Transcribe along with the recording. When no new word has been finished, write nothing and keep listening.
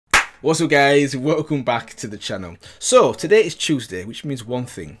What's up guys, welcome back to the channel. So today is Tuesday, which means one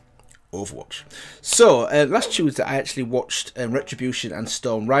thing: Overwatch. So last Tuesday I actually watched Retribution and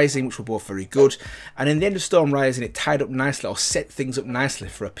Storm Rising, which were both very good, and in the end of Storm Rising it tied up nicely, or set things up nicely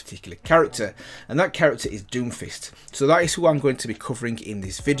for a particular character, and that character is Doomfist. So that is who I'm going to be covering in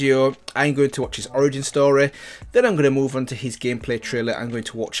this video. I'm going to watch his origin story, then I'm going to move on to his gameplay trailer. I'm going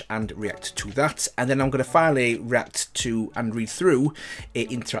to watch and react to that, and then I'm going to finally react to and read through an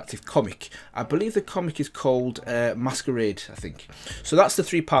interactive comic. I believe the comic is called Masquerade, I think. So that's the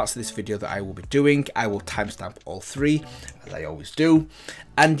three parts of this video that I will be doing. I will timestamp all three, as I always do.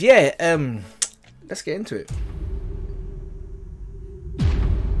 And yeah, let's get into it.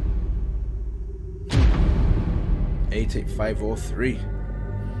 $88503.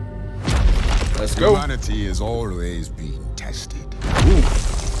 Let's go. Humanity is always being tested. Ooh.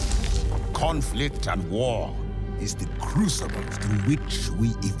 Conflict and war is the crucible through which we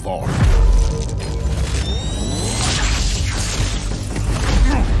evolve.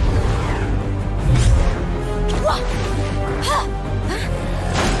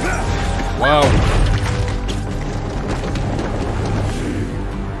 Wow.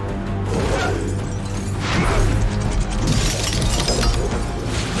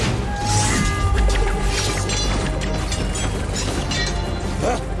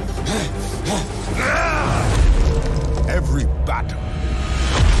 Every battle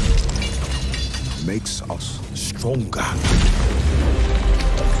makes us stronger.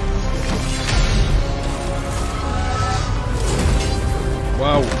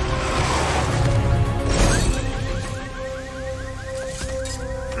 Wow.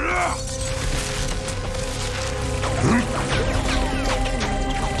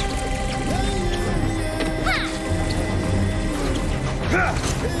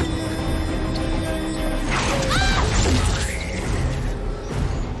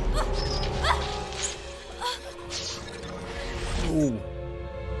 Ooh.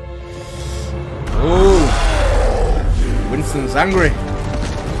 Oh, Winston's angry.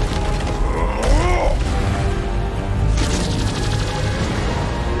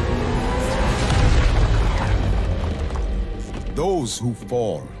 Those who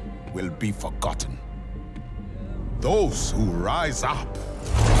fall will be forgotten. Those who rise up,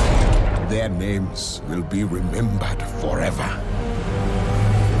 their names will be remembered forever.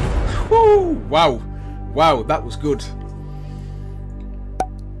 Woo! Wow. Wow, that was good.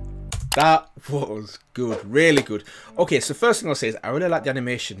 That was good, really good. Okay, so first thing I'll say is I really like the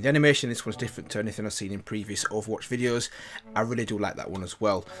animation. The animation in this one's different to anything I've seen in previous Overwatch videos. I really do like that one as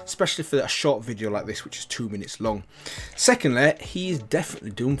well, especially for a short video like this, which is 2 minutes long. Secondly, he is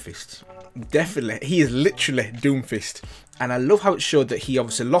definitely Doomfist. Definitely, he is literally Doomfist. And I love how it showed that he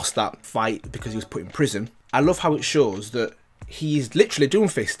obviously lost that fight because he was put in prison. I love how it shows that he's literally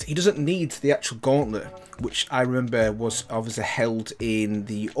Doomfist. He doesn't need the actual gauntlet, which I remember was obviously held in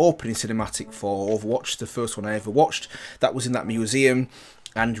the opening cinematic for Overwatch, the first one I ever watched. That was in that museum,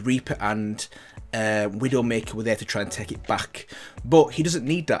 and Reaper and Widowmaker were there to try and take it back. But he doesn't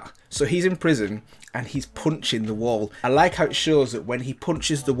need that. So he's in prison and he's punching the wall. I like how it shows that when he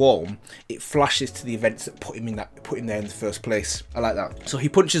punches the wall, it flashes to the events that put him there in the first place. I like that. So he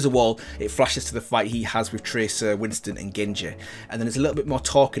punches the wall, it flashes to the fight he has with Tracer, Winston and Genji. And then there's a little bit more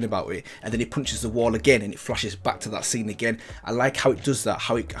talking about it, and then he punches the wall again and it flashes back to that scene again. I like how it does that,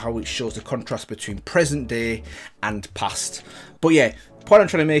 how it shows the contrast between present day and past. But yeah, the point I'm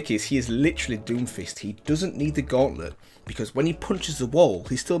trying to make is he is literally Doomfist. He doesn't need the gauntlet, because when he punches the wall,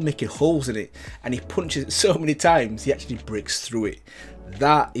 he's still making holes in it, and he punches it so many times he actually breaks through it.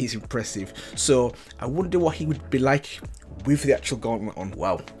 That is impressive. So I wonder what he would be like with the actual gauntlet on.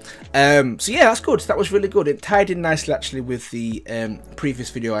 Wow. So yeah, that's good. That was really good. It tied in nicely actually with the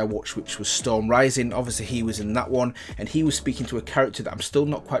previous video I watched, which was Storm Rising. Obviously he was in that one, and he was speaking to a character that I'm still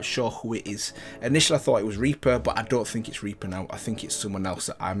not quite sure who it is. Initially I thought it was Reaper, but I don't think it's Reaper now. I think it's someone else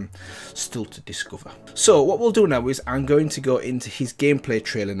that I'm still to discover. So what we'll do now is I'm going to go into his gameplay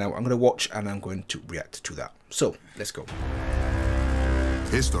trailer now. I'm going to watch and I'm going to react to that. So let's go.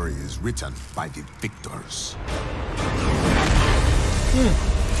 History is written by the victors.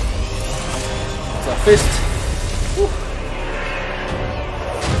 It's a fist. Woo.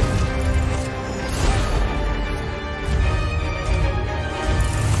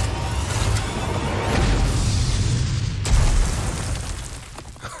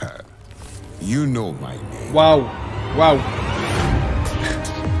 You know my name. Wow. Wow.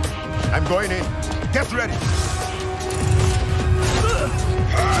 I'm going in. Get ready.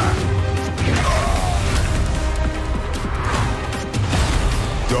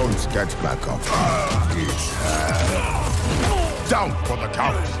 Don't get back up. Down for the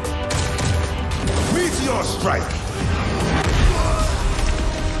count. Meteor strike!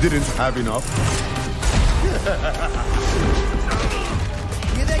 Didn't have enough?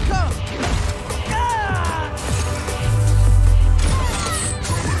 Here they come!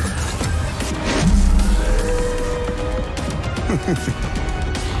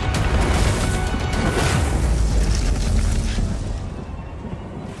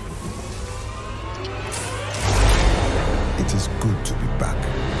 It is good to be back.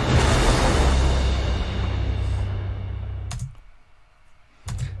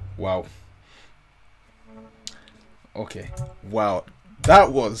 Wow. Okay. Wow.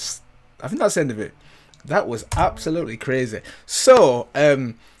 That was... I think that's the end of it. That was absolutely crazy. So,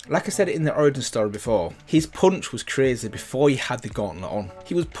 like I said in the origin story before, his punch was crazy before he had the gauntlet on.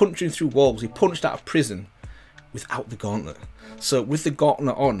 He was punching through walls. He punched out of prison without the gauntlet. So with the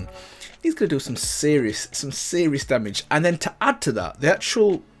gauntlet on, he's going to do some serious damage. And then to add to that,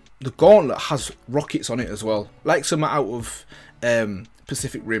 the gauntlet has rockets on it as well, like some out of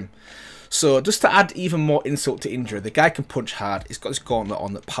Pacific Rim. So just to add even more insult to injury, the guy can punch hard. He's got this gauntlet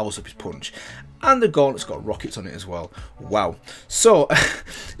on that powers up his punch. And the gauntlet's got rockets on it as well. Wow. So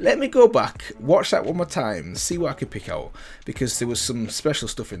let me go back, watch that one more time, see what I can pick out. Because there was some special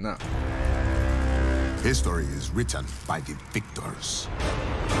stuff in that. History is written by the victors.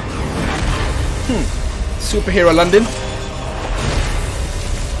 Superhero London.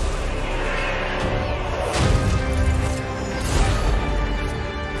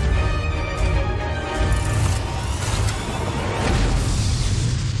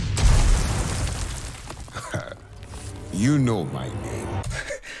 You know my name.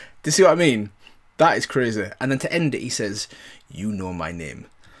 Do you see what I mean? That is crazy. And then to end it, he says, "You know my name."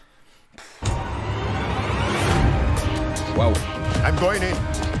 Wow. I'm going in.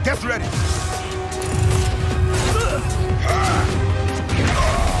 Get ready.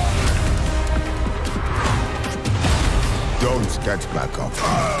 Don't get back up.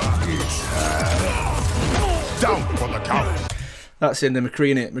 Down for the count. That's the end of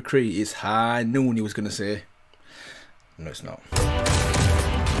McCree, innit? McCree is high noon, he was going to say. No, it's not.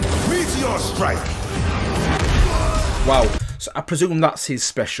 Meteor strike. Wow. So I presume that's his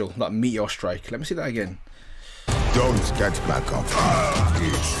special, that Meteor Strike. Let me see that again. Don't get back up.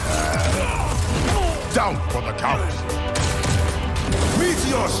 Down for the count.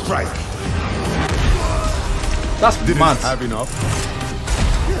 Meteor strike. That's Didn't mad. have enough.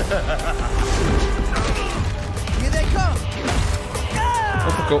 Here they come!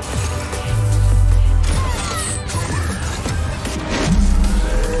 Uppercut.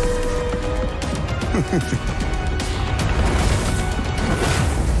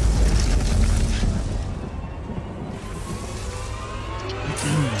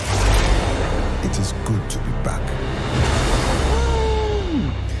 It is good to be back.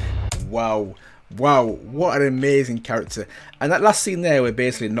 Wow. Wow, what an amazing character. And that last scene there where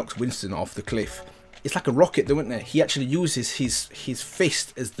basically knocks Winston off the cliff, it's like a rocket though, isn't it? He actually uses his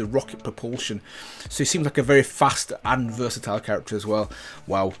fist as the rocket propulsion. So he seems like a very fast and versatile character as well.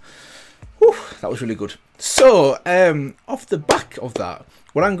 Wow. Whew, that was really good. So, off the back of that,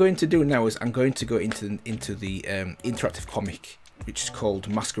 what I'm going to do now is I'm going to go into the interactive comic, which is called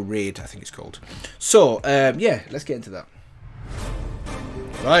Masquerade, I think it's called. So, yeah, let's get into that.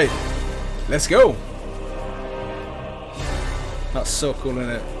 Right. Let's go. That's so cool, isn't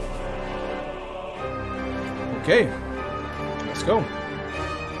it? Okay, let's go.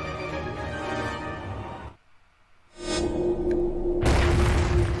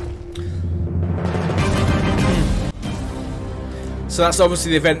 So that's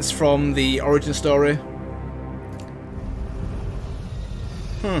obviously the events from the origin story.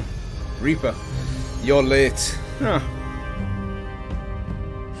 Reaper, you're late. Huh.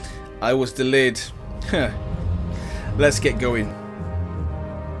 I was delayed. Let's get going.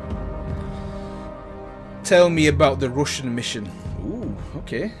 Tell me about the Russian mission. Ooh,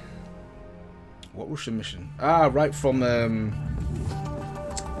 okay. What Russian mission? Ah, right from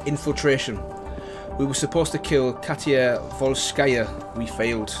Infiltration. We were supposed to kill Katia Volskaya. We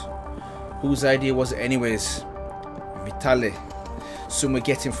failed. Whose idea was it anyways? Vitaly. Some are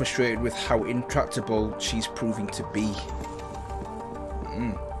getting frustrated with how intractable she's proving to be.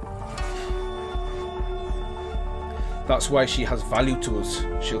 That's why she has value to us.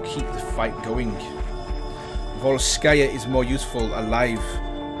 She'll keep the fight going. Volskaya is more useful alive.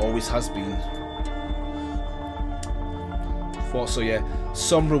 Always has been. Thought so, yeah.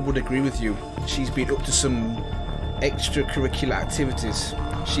 Sombra would agree with you. She's been up to some extracurricular activities.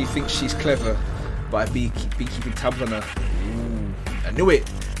 She thinks she's clever, but I'd be keeping tabs on her. Ooh, I knew it.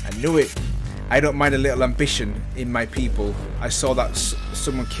 I knew it. I don't mind a little ambition in my people. I saw that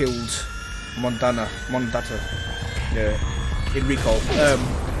someone killed Mondata. Yeah, in Recall.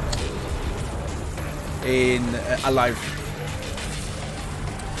 In Alive.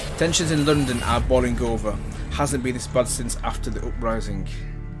 Tensions in London are boiling over. Hasn't been this bad since after the uprising.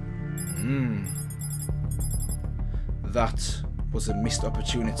 That was a missed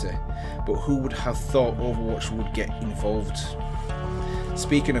opportunity, but who would have thought Overwatch would get involved?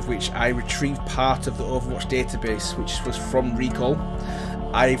 Speaking of which, I retrieved part of the Overwatch database, which was from Recall.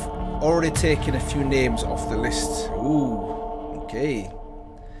 I've already taken a few names off the list. Ooh, okay.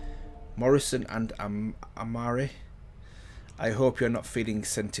 Morrison and Amari. I hope you're not feeling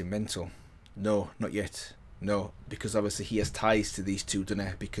sentimental. No, not yet. No, because obviously he has ties to these two, doesn't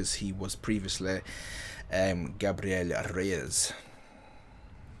he? Because he was previously Gabriel Reyes.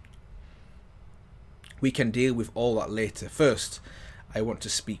 We can deal with all that later. First, I want to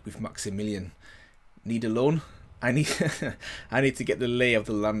speak with Maximilian. Need a loan? I need to get the lay of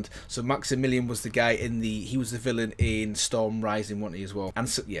the land. So Maximilian was the guy he was the villain in Storm Rising, wasn't he, as well? And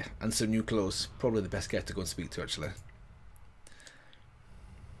so, yeah, and some new clothes. Probably the best guy to go and speak to, actually.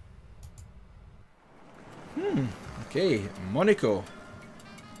 Okay, Monaco.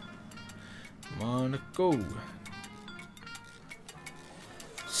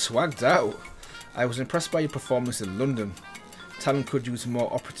 Swagged out. I was impressed by your performance in London. Talent could use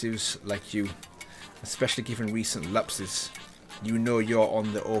more operatives like you, especially given recent lapses. You know you're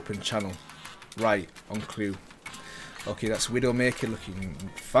on the open channel. Right, on clue. Okay, that's Widowmaker looking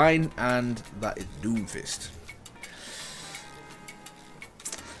fine, and that is Doomfist.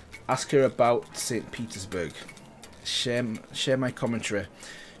 Ask her about St. Petersburg. Share my commentary.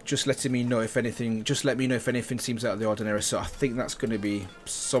 Just letting me know if anything. Just let me know if anything seems out of the ordinary. So I think that's going to be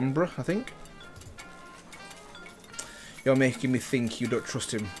Sombra. I think. You're making me think you don't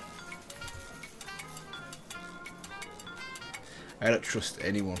trust him. I don't trust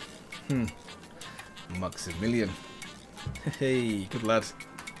anyone. Maximilian. Hey, good lad.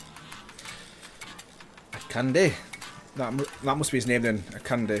 Akande. That must be his name then.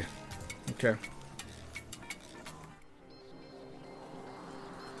 Akande. Okay.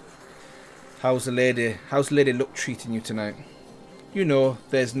 How's the lady luck treating you tonight? You know,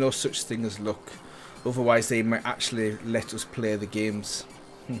 there's no such thing as luck. Otherwise they might actually let us play the games.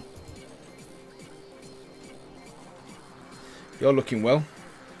 You're looking well.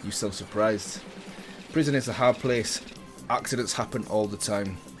 You sound surprised. Prison is a hard place. Accidents happen all the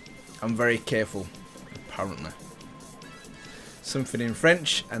time. I'm very careful, apparently. Something in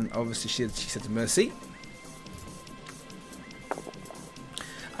French, and obviously she said merci.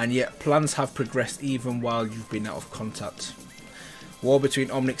 And yet plans have progressed even while you've been out of contact. War between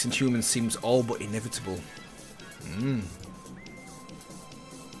Omnics and humans seems all but inevitable.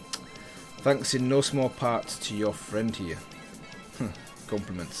 Thanks in no small part to your friend here.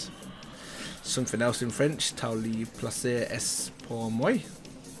 Compliments. Something else in French. Tauli placer est pour moi. I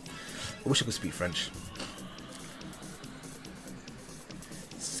wish I could speak French.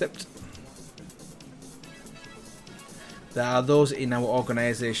 Except there are those in our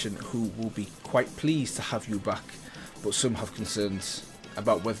organisation who will be quite pleased to have you back, but some have concerns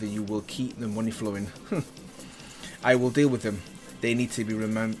about whether you will keep the money flowing. I will deal with them. They need to be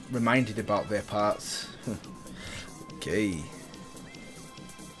reminded about their parts. Okay.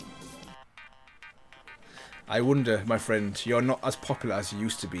 I wonder, my friend, you're not as popular as you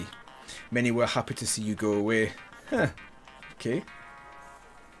used to be. Many were happy to see you go away. Okay.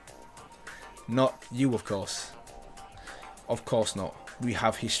 Not you, of course. Of course not. We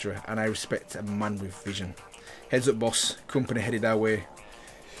have history, and I respect a man with vision. Heads up, boss. Company headed our way.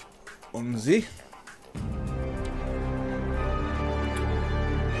 Unzi.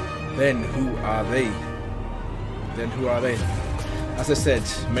 Then who are they? As I said,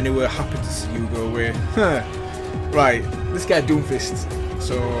 many were happy to see you go away. Right, this guy Doomfist.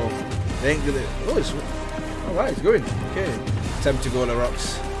 So they ain't gonna. Oh, it's alright. It's going. Okay. Time to go on the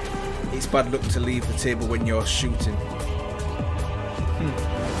rocks. It's bad luck to leave the table when you're shooting.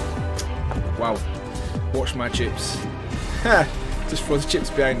 Wow. Watch my chips. Just throw the chips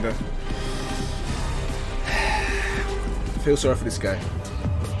behind her. Feel sorry for this guy.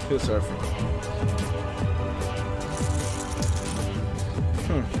 Feel sorry for him.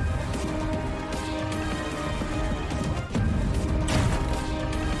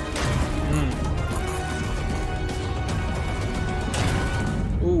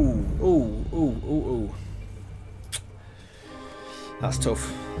 Ooh. That's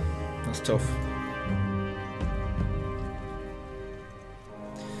tough. That's tough.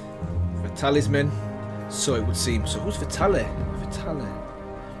 Vitaly's men. So it would seem. So who's Vitaly?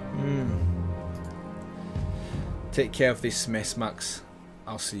 Take care of this mess, Max.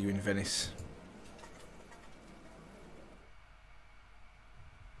 I'll see you in Venice.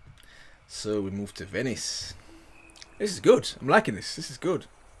 So we move to Venice. This is good. I'm liking this. This is good.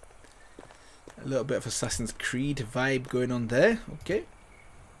 A little bit of Assassin's Creed vibe going on there. Okay.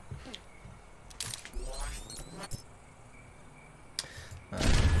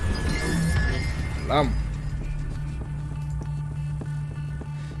 Lamb.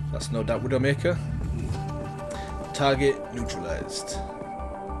 That's no doubt Widowmaker. Target neutralized.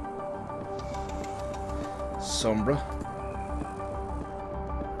 Sombra.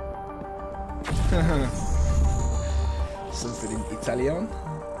 Something in Italian.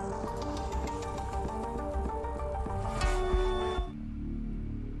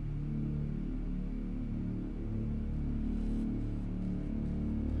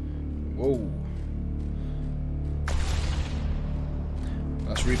 Whoa.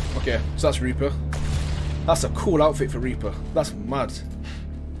 That's Reaper. Okay, so that's Reaper. That's a cool outfit for Reaper. That's mad.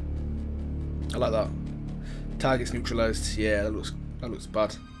 I like that. Target's neutralized. Yeah, that looks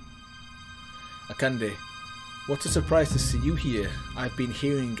bad. Akande. What a surprise to see you here. I've been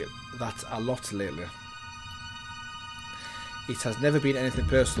hearing that a lot lately. It has never been anything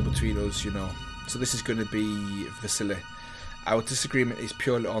personal between us, you know. So this is going to be Vasily. Our disagreement is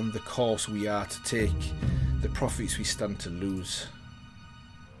purely on the course we are to take, the profits we stand to lose.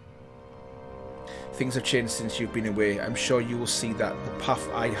 Things have changed since you've been away. I'm sure you will see that the path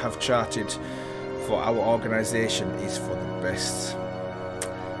I have charted for our organisation is for the best.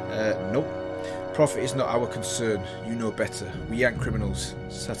 Nope. Profit is not our concern. You know better. We aren't criminals,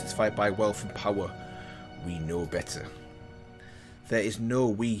 satisfied by wealth and power. We know better. There is no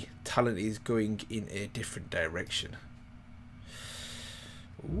we. Talent is going in a different direction.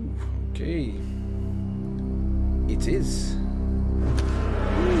 Ooh, okay. It is.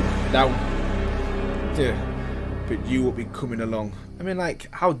 Now, but you will be coming along. I mean, like,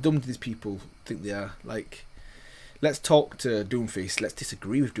 how dumb do these people think they are? Like, let's talk to Doomfist. Let's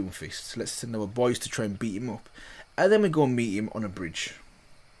disagree with Doomfist. Let's send our boys to try and beat him up. And then we go and meet him on a bridge.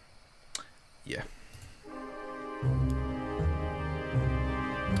 Yeah.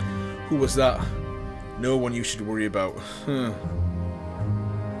 Who was that? No one you should worry about. Huh.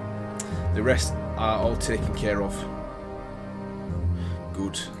 The rest are all taken care of.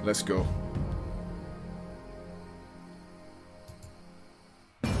 Good. Let's go.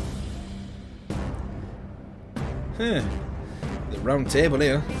 Huh. The round table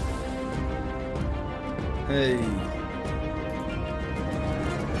here. Hey.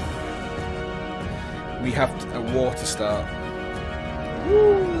 We have a war to start.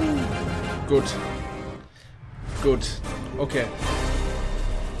 Woo. Good. Good. Okay.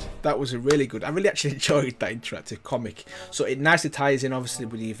 That was a really good. I really actually enjoyed that interactive comic. So it nicely ties in, obviously,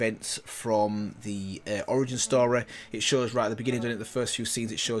 with the events from the origin story. It shows right at the beginning, doesn't it? The first few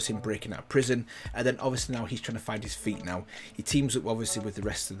scenes, it shows him breaking out of prison, and then obviously now he's trying to find his feet. Now he teams up obviously with the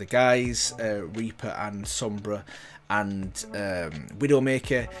rest of the guys, Reaper and Sombra and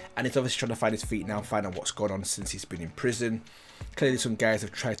Widowmaker, and he's obviously trying to find his feet now, find out what's gone on since he's been in prison. Clearly some guys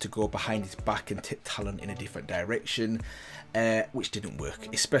have tried to go behind his back and tip Talon in a different direction, which didn't work,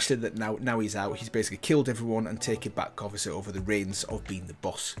 especially that now he's out, he's basically killed everyone and taken back obviously over the reins of being the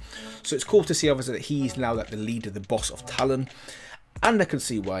boss. So it's cool to see obviously that he's now like the leader, the boss of Talon, and I can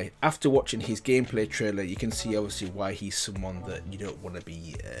see why. After watching his gameplay trailer, you can see obviously why he's someone that you don't want to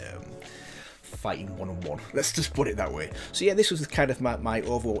be fighting one-on-one. Let's just put it that way. So yeah, this was kind of my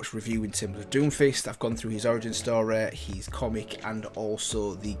Overwatch review in terms of Doomfist. I've gone through his origin story, his comic, and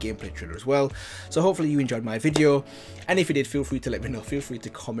also the gameplay trailer as well. So hopefully you enjoyed my video, and if you did, feel free to let me know. Feel free to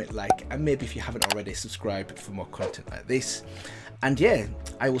comment, like, and maybe if you haven't already, subscribe for more content like this. And yeah,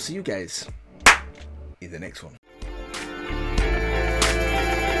 I will see you guys in the next one.